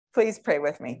Please pray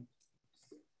with me.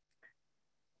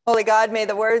 Holy God, may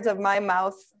the words of my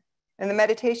mouth and the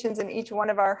meditations in each one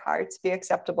of our hearts be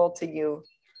acceptable to you,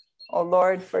 O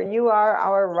Lord, for you are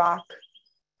our rock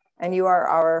and you are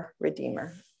our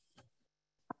Redeemer.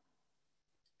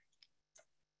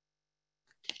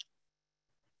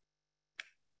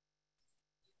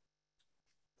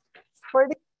 For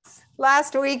these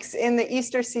last weeks in the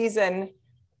Easter season,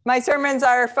 my sermons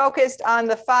are focused on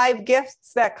the 5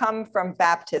 gifts that come from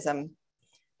baptism.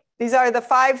 These are the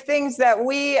 5 things that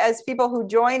we as people who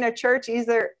join a church,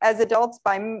 either as adults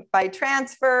by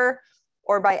transfer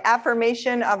or by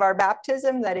affirmation of our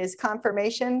baptism, that is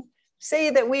confirmation, say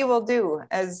that we will do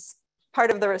as part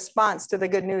of the response to the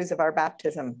good news of our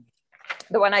baptism.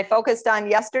 The one I focused on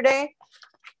last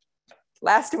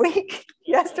week,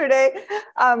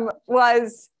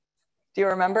 was, do you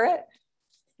remember it?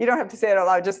 You don't have to say it out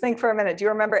loud, just think for a minute. Do you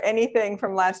remember anything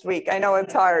from last week? I know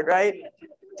it's hard, right?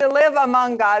 To live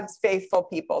among God's faithful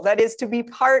people, that is to be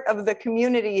part of the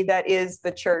community that is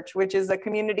the church, which is a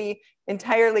community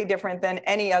entirely different than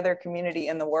any other community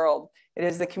in the world. It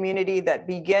is the community that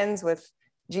begins with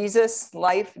Jesus'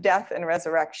 life, death, and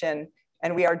resurrection,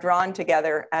 and we are drawn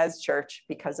together as church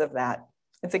because of that.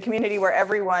 It's a community where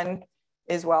everyone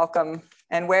is welcome,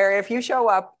 and where if you show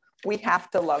up, we have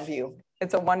to love you.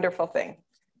 It's a wonderful thing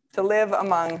to live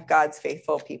among God's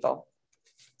faithful people.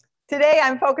 Today,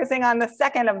 I'm focusing on the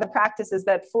second of the practices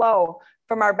that flow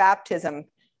from our baptism,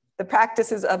 the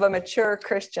practices of a mature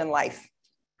Christian life.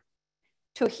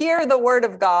 To hear the word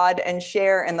of God and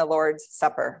share in the Lord's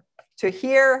Supper. To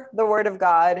hear the word of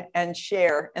God and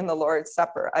share in the Lord's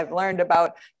Supper. I've learned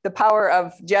about the power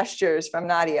of gestures from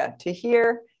Nadia, to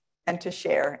hear and to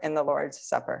share in the Lord's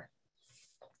Supper.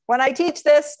 When I teach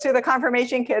this to the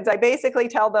confirmation kids, I basically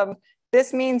tell them,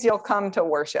 this means you'll come to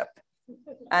worship.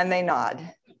 And they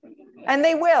nod. And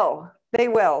they will,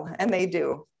 and they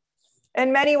do.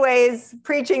 In many ways,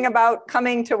 preaching about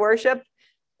coming to worship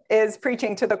is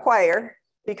preaching to the choir,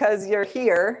 because you're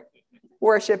here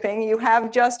worshiping. You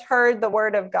have just heard the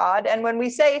word of God. And when we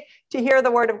say to hear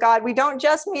the word of God, we don't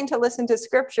just mean to listen to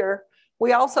scripture.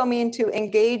 We also mean to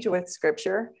engage with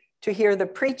scripture, to hear the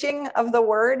preaching of the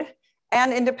word,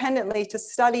 and independently to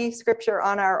study scripture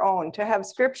on our own, to have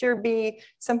scripture be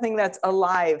something that's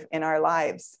alive in our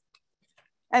lives.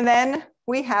 And then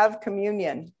we have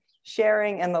communion,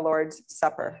 sharing in the Lord's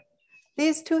Supper.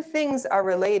 These 2 things are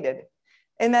related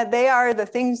in that they are the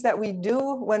things that we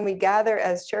do when we gather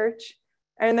as church,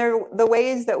 and they're the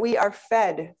ways that we are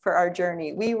fed for our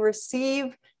journey. We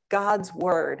receive God's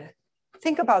word.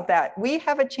 Think about that. We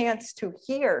have a chance to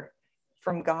hear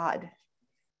from God.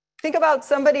 Think about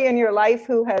somebody in your life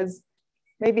who has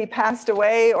maybe passed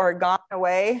away or gone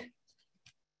away.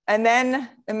 And then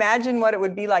imagine what it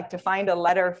would be like to find a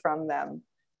letter from them,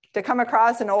 to come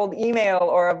across an old email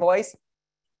or a voice,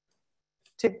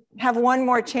 to have one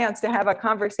more chance to have a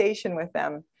conversation with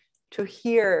them, to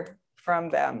hear from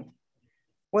them.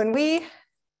 When we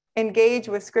engage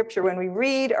with scripture, when we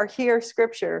read or hear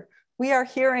scripture, we are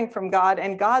hearing from God,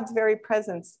 and God's very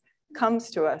presence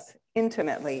comes to us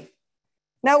intimately.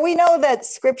 Now, we know that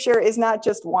scripture is not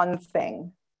just one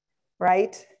thing,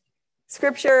 right?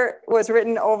 Scripture was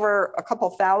written over a couple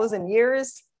thousand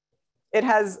years. It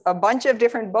has a bunch of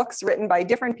different books written by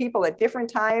different people at different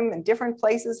time and different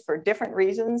places for different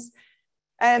reasons.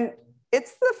 And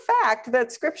it's the fact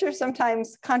that scripture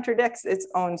sometimes contradicts its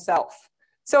own self.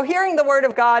 So hearing the word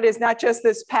of God is not just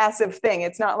this passive thing.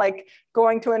 It's not like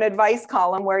going to an advice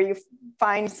column where you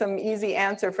find some easy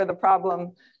answer for the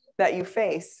problem that you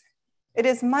face. It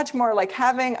is much more like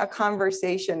having a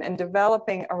conversation and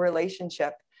developing a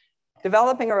relationship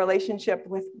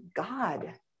with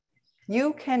God.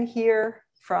 You can hear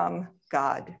from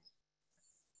God.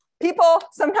 People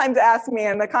sometimes ask me,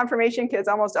 and the confirmation kids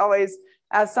almost always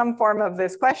ask some form of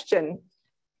this question: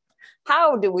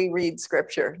 how do we read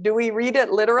scripture? Do we read it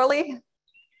literally?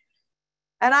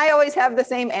 And I always have the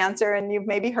same answer, and you've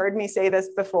maybe heard me say this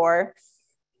before.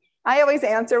 I always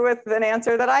answer with an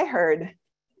answer that I heard.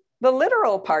 The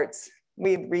literal parts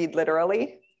we read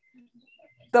literally.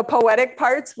 The poetic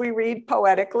parts we read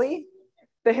poetically.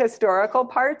 The historical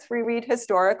parts we read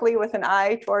historically with an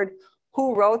eye toward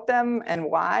who wrote them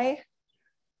and why.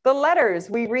 The letters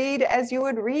we read as you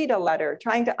would read a letter,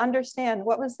 trying to understand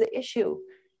what was the issue,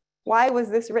 why was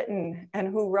this written, and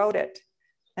who wrote it,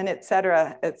 and et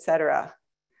cetera, et cetera.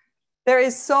 There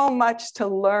is so much to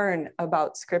learn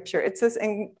about scripture. It's this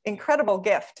incredible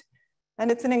gift, and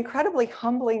it's an incredibly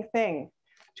humbling thing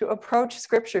to approach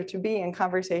scripture, to be in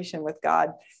conversation with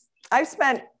God. I've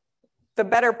spent the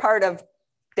better part of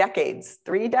decades,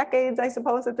 3 decades, I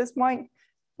suppose, at this point,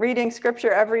 reading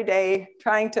scripture every day,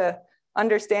 trying to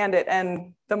understand it.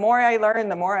 And the more I learn,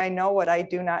 the more I know what I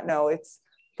do not know. It's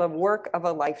the work of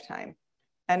a lifetime.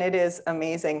 And it is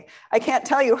amazing. I can't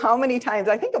tell you how many times,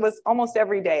 I think it was almost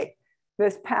every day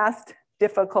this past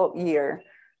difficult year,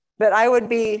 that I would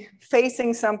be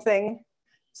facing something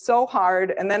so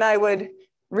hard, and then I would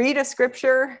read a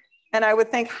scripture and I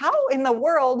would think, how in the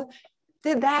world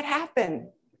did that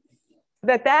happen?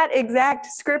 That exact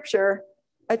scripture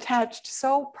attached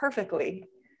so perfectly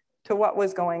to what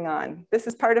was going on. This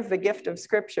is part of the gift of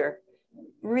scripture.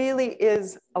 Really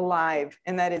is alive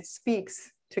in that it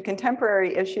speaks to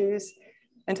contemporary issues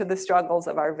and to the struggles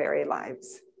of our very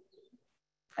lives.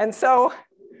 And so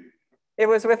it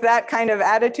was with that kind of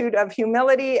attitude of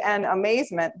humility and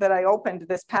amazement that I opened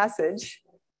this passage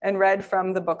and read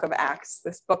from the book of Acts,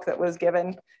 this book that was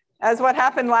given as what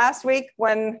happened last week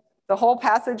when the whole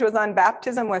passage was on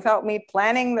baptism without me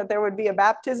planning that there would be a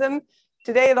baptism.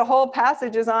 Today, the whole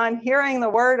passage is on hearing the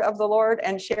word of the Lord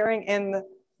and sharing in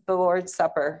the Lord's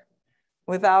Supper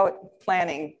without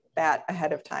planning that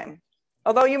ahead of time.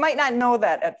 Although you might not know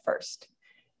that at first.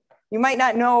 You might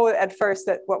not know at first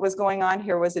that what was going on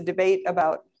here was a debate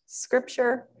about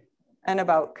scripture and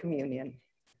about communion.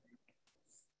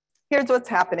 Here's what's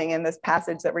happening in this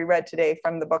passage that we read today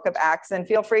from the book of Acts, and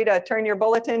feel free to turn your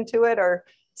bulletin to it or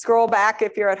scroll back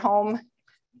if you're at home.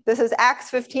 This is Acts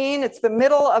 15. It's the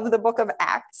middle of the book of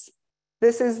Acts.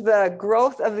 This is the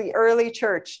growth of the early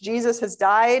church. Jesus has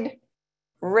died,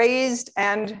 raised,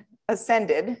 and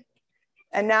ascended.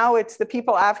 And now it's the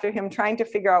people after him trying to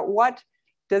figure out, what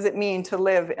does it mean to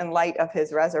live in light of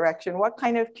his resurrection? What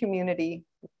kind of community?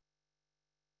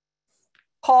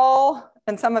 Paul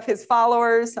and some of his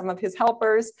followers, some of his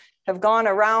helpers, have gone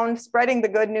around spreading the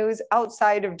good news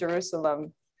outside of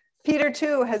Jerusalem. Peter,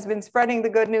 too, has been spreading the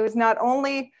good news not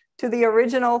only to the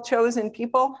original chosen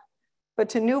people, but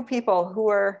to new people who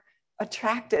are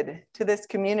attracted to this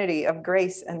community of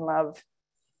grace and love.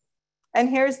 And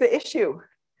here's the issue.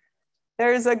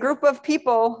 There's a group of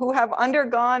people who have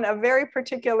undergone a very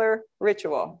particular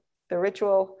ritual, the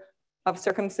ritual of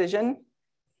circumcision.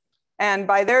 And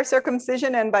by their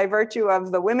circumcision and by virtue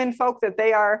of the women folk that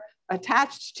they are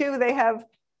attached to, they have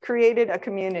created a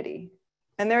community.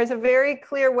 And there is a very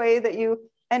clear way that you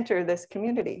enter this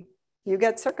community. You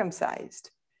get circumcised.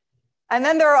 And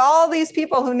then there are all these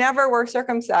people who never were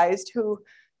circumcised, who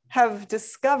have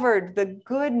discovered the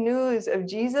good news of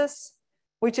Jesus,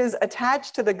 which is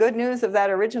attached to the good news of that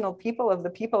original people, of the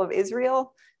people of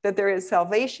Israel, that there is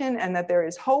salvation and that there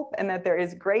is hope and that there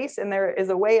is grace and there is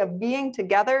a way of being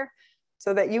together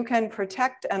so that you can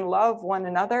protect and love one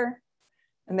another.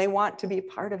 And they want to be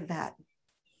part of that.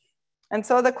 And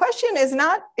so the question is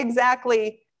not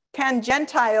exactly, can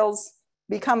Gentiles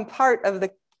become part of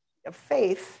the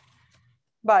faith,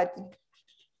 but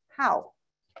how?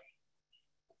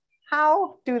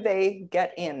 How do they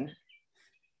get in?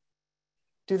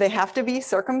 Do they have to be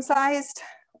circumcised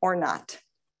or not?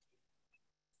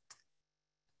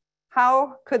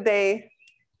 How could they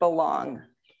belong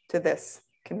to this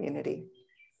community?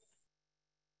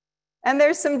 And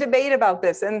there's some debate about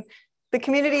this. And the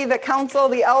community, the council,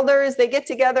 the elders, they get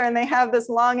together and they have this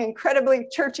long, incredibly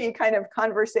churchy kind of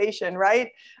conversation,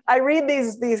 right? I read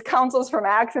these councils from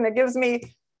Acts and it gives me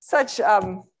such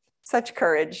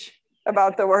courage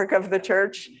about the work of the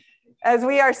church. As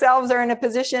we ourselves are in a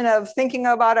position of thinking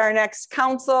about our next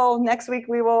council, next week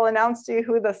we will announce to you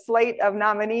who the slate of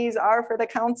nominees are for the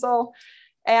council,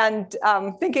 and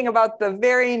thinking about the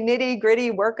very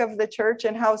nitty-gritty work of the church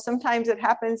and how sometimes it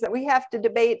happens that we have to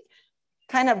debate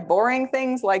kind of boring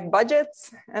things like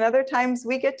budgets, and other times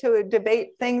we get to debate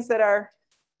things that are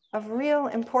of real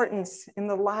importance in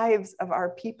the lives of our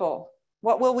people.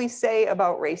 What will we say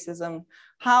about racism?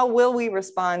 How will we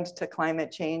respond to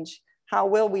climate change? How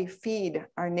will we feed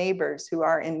our neighbors who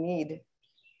are in need?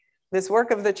 This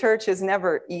work of the church is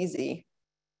never easy.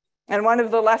 And one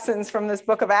of the lessons from this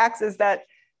book of Acts is that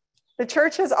the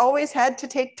church has always had to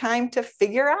take time to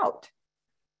figure out,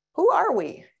 who are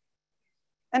we?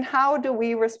 And how do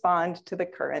we respond to the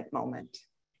current moment?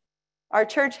 Our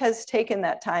church has taken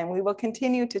that time. We will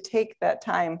continue to take that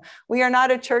time. We are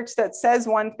not a church that says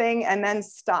one thing and then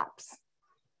stops.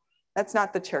 That's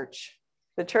not the church.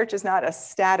 The church is not a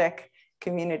static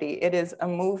community. It is a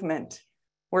movement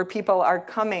where people are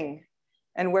coming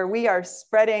and where we are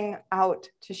spreading out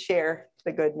to share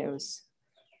the good news.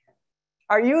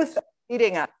 Our youth are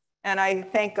leading us, and I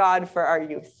thank God for our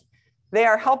youth. They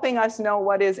are helping us know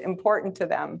what is important to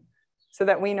them so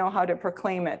that we know how to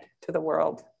proclaim it to the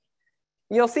world.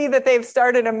 You'll see that they've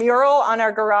started a mural on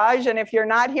our garage, and if you're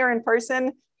not here in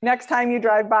person, next time you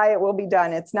drive by, it will be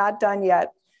done. It's not done yet.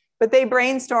 But they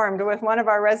brainstormed with one of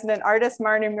our resident artists,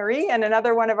 Marnie Marie, and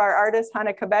another one of our artists,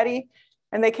 Hannah Kabedi,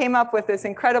 and they came up with this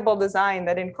incredible design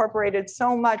that incorporated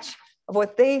so much of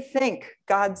what they think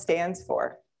God stands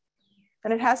for.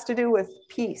 And it has to do with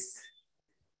peace,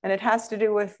 and it has to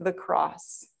do with the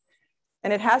cross,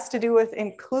 and it has to do with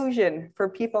inclusion for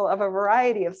people of a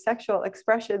variety of sexual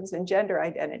expressions and gender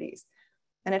identities.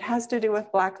 And it has to do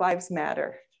with Black Lives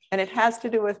Matter, and it has to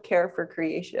do with care for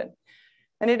creation.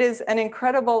 And it is an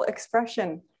incredible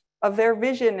expression of their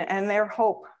vision and their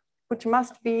hope, which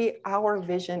must be our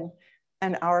vision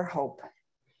and our hope.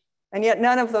 And yet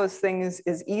none of those things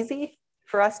is easy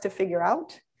for us to figure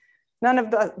out. None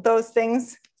of those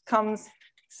things comes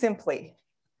simply.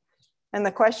 And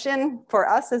the question for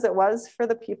us, as it was for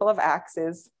the people of Acts,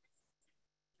 is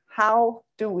how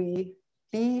do we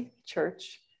be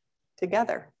church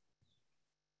together?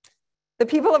 The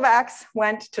people of Acts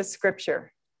went to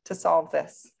Scripture to solve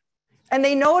this. And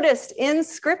they noticed in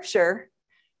Scripture,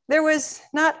 there was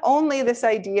not only this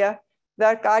idea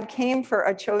that God came for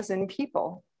a chosen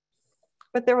people,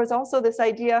 but there was also this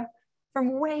idea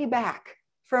from way back,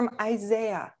 from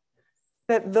Isaiah,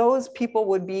 that those people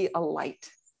would be a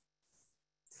light,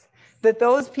 that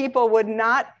those people would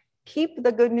not keep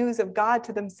the good news of God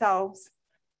to themselves,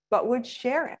 but would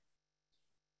share it.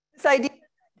 This idea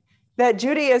that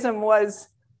Judaism was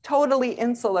totally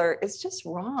insular is just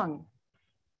wrong.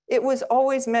 It was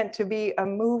always meant to be a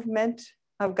movement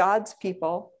of God's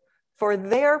people for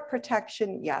their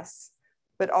protection, yes,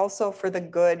 but also for the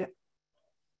good.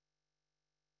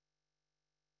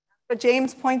 But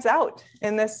James points out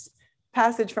in this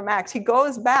passage from Acts, he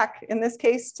goes back, in this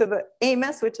case, to the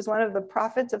Amos, which is one of the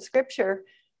prophets of Scripture,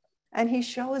 and he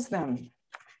shows them.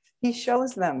 He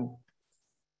shows them.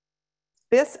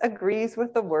 This agrees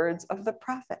with the words of the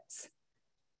prophets.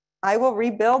 I will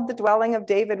rebuild the dwelling of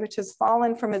David, which has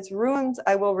fallen from its ruins.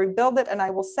 I will rebuild it and I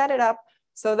will set it up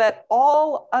so that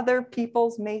all other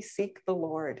peoples may seek the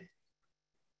Lord.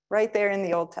 Right there in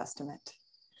the Old Testament.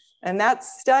 And that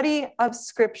study of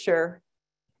Scripture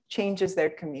changes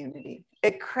their community.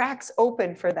 It cracks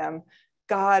open for them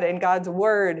God and God's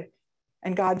word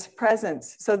and God's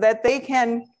presence so that they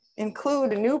can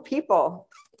include new people.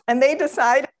 And they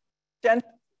decide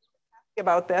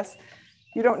about this,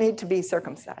 you don't need to be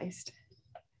circumcised.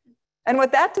 And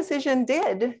what that decision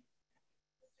did,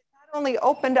 not only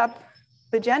opened up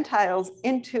the Gentiles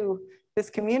into this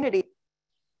community,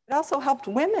 it also helped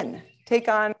women take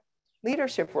on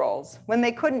leadership roles when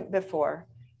they couldn't before,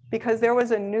 because there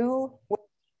was a new way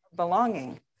of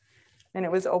belonging, and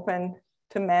it was open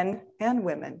to men and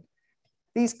women.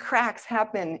 These cracks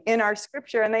happen in our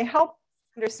Scripture, and they help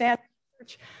understand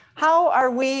church. How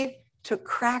are we to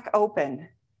crack open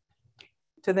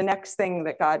to the next thing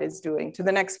that God is doing, to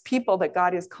the next people that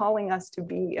God is calling us to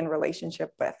be in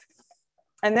relationship with?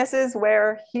 And this is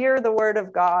where hear the word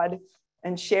of God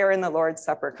and share in the Lord's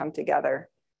Supper come together.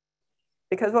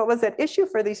 Because what was at issue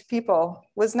for these people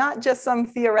was not just some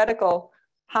theoretical,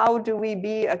 how do we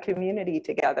be a community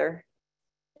together?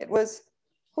 It was,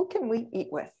 who can we eat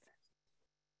with?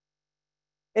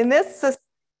 In this,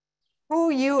 who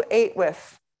you ate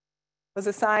with was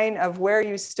a sign of where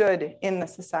you stood in the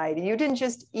society. You didn't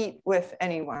just eat with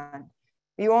anyone.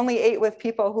 You only ate with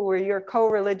people who were your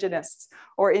co-religionists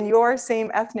or in your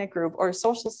same ethnic group or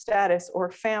social status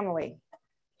or family.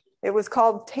 It was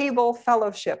called table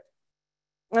fellowship.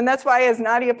 And that's why, as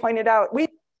Nadia pointed out, we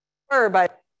were,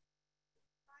 but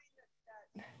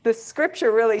the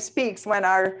Scripture really speaks when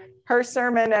her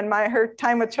sermon and her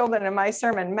time with children and my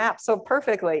sermon map so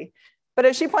perfectly. But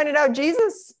as she pointed out,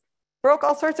 Jesus broke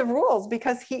all sorts of rules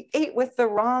because he ate with the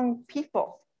wrong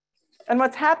people. And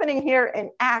what's happening here in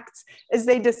Acts is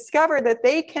they discover that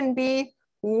they can be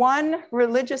one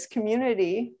religious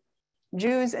community,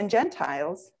 Jews and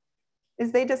Gentiles,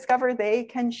 is they discover they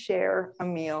can share a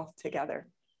meal together.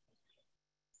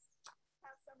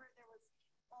 Last summer, there was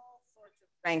all sorts of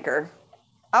rancor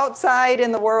outside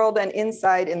in the world and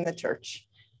inside in the church.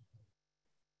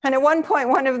 And at one point,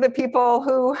 one of the people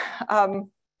who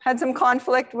had some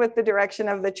conflict with the direction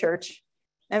of the church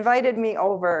invited me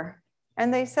over,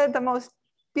 and they said the most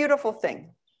beautiful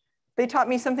thing. They taught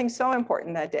me something so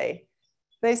important that day.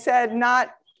 They said,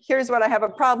 not, here's what I have a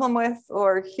problem with,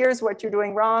 or here's what you're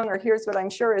doing wrong, or here's what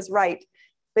I'm sure is right.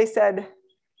 They said,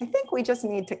 I think we just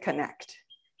need to connect.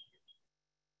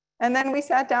 And then we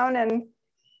sat down and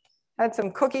had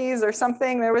some cookies or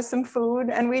something. There was some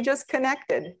food, and we just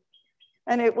connected.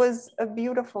 And it was a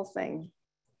beautiful thing.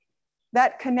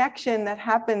 That connection that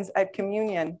happens at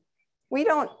communion, we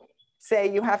don't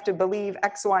say you have to believe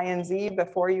X, Y, and Z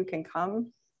before you can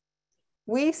come.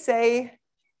 We say,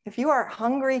 If you are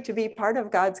hungry to be part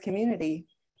of God's community,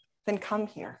 then come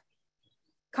here.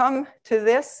 Come to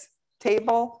this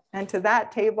table and to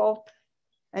that table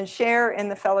and share in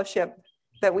the fellowship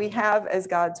that we have as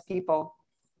God's people.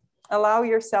 Allow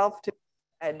yourself to be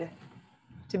fed,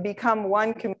 to become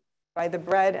one community by the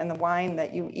bread and the wine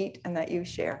that you eat and that you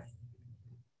share.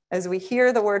 As we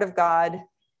hear the word of God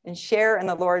and share in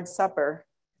the Lord's Supper,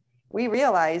 we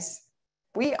realize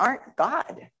we aren't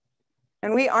God,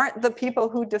 and we aren't the people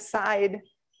who decide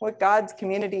what God's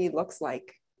community looks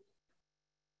like.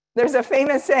 There's a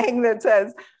famous saying that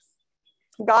says,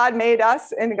 God made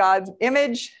us in God's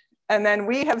image, and then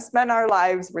we have spent our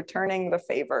lives returning the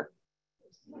favor.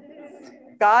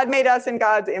 God made us in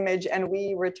God's image, and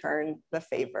we return the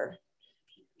favor.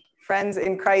 Friends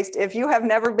in Christ, if you have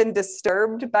never been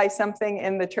disturbed by something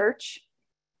in the church,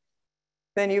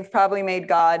 then you've probably made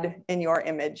God in your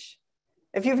image.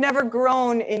 If you've never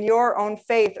grown in your own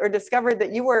faith or discovered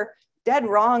that you were dead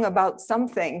wrong about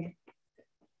something,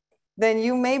 then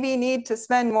you maybe need to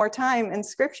spend more time in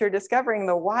Scripture discovering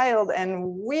the wild and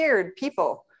weird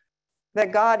people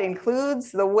that God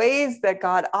includes, the ways that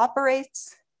God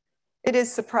operates. It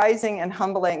is surprising and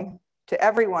humbling to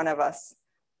every one of us,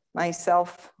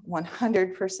 myself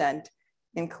 100%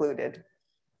 included.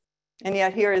 And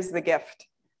yet here is the gift.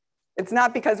 It's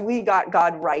not because we got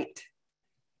God right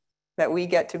that we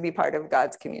get to be part of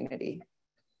God's community,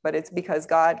 but it's because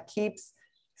God keeps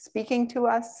speaking to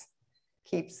us,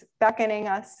 keeps beckoning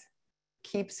us,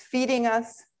 keeps feeding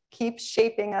us, keeps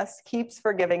shaping us, keeps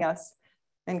forgiving us,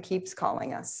 and keeps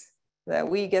calling us, that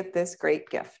we get this great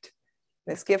gift.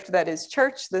 This gift that is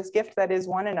church, this gift that is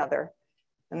one another,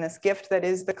 and this gift that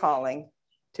is the calling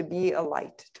to be a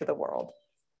light to the world.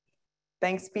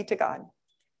 Thanks be to God.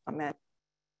 Amen.